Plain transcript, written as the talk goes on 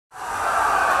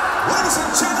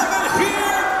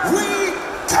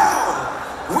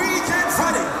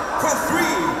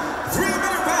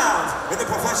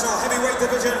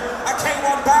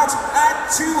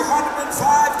205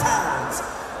 pounds.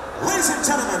 Ladies and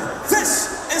gentlemen,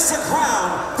 this is the crown,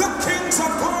 the Kings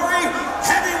of Glory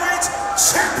Heavyweight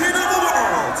Champion of the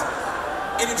World.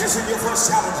 Introducing your first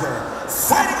challenger,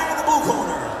 fighting out of the blue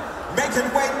corner, making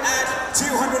weight at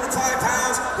 205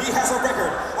 pounds. He has a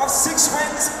record of 6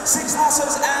 wins, 6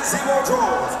 losses, and 0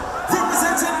 draws.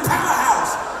 Representing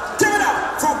Powerhouse, give it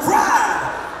up for Brad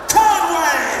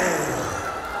Conway.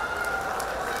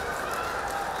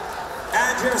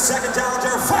 And your second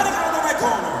challenger, fighting out of the red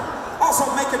corner, also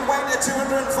making weight at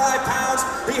 205 pounds.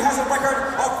 He has a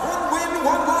record of 1 win,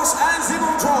 1 loss, and 0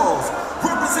 draws.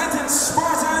 Representing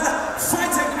Spartan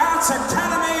Fighting Arts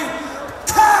Academy,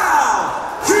 Cal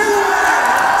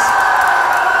Hewitt!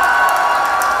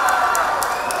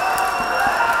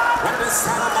 When this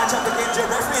final matchup begins, your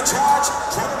referee in charge,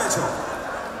 Trevor Mitchell.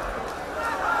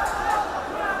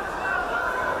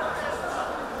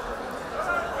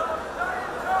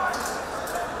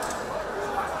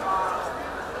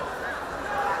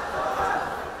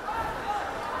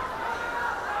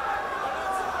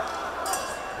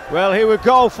 Well, here we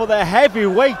go for the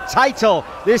heavyweight title.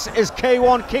 This is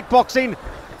K1 Kickboxing.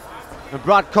 And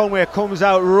Brad Conway comes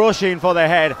out rushing for the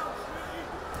head.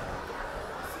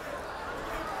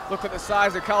 Look at the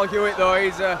size of Cal Hewitt though,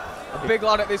 he's a big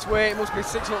lad at this weight, he must be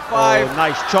 6'5". Oh,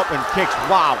 nice chopping kicks,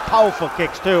 wow, powerful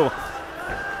kicks too.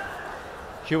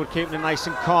 Hewitt keeping it nice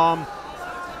and calm.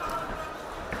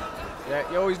 Yeah,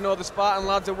 you always know the Spartan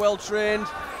lads are well trained.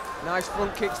 Nice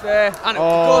front kicks there, and it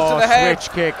goes to the head.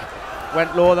 Switch kick.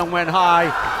 Went low, then went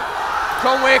high.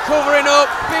 Conway covering up,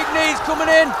 big knees coming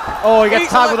in. Oh, he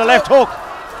gets tagged with a left hook.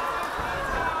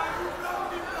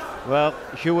 Well,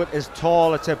 Hewitt is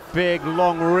tall, it's a big,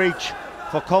 long reach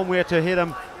for Conway to hit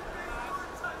him.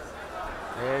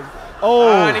 Oh!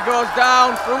 And he goes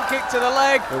down, front kick to the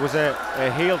leg. It was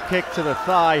a heel kick to the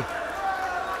thigh.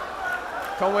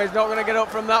 Conway's not going to get up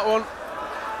from that one.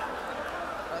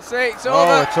 That's it, it's over.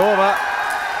 Oh, it's over.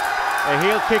 A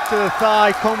heel kick to the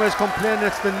thigh. Conway's complaining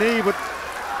it's the knee, but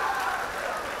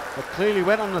clearly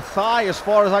went on the thigh as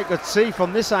far as I could see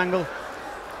from this angle.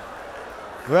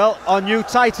 Well, our new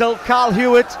title, Cal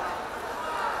Hewitt.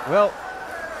 Well,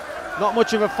 not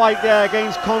much of a fight there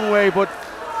against Conway, but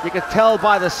you could tell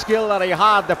by the skill that he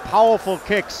had, the powerful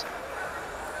kicks.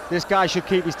 This guy should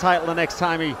keep his title the next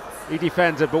time he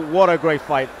defends it, but what a great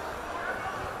fight.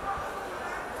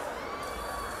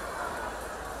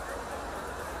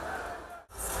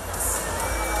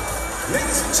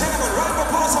 Ladies and gentlemen, round of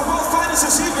applause for both fighters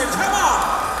this evening. Come on!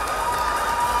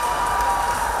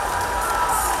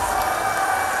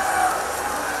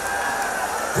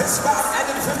 This bout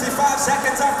ended 55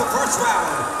 seconds of the first round.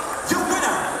 Your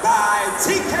winner by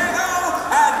TK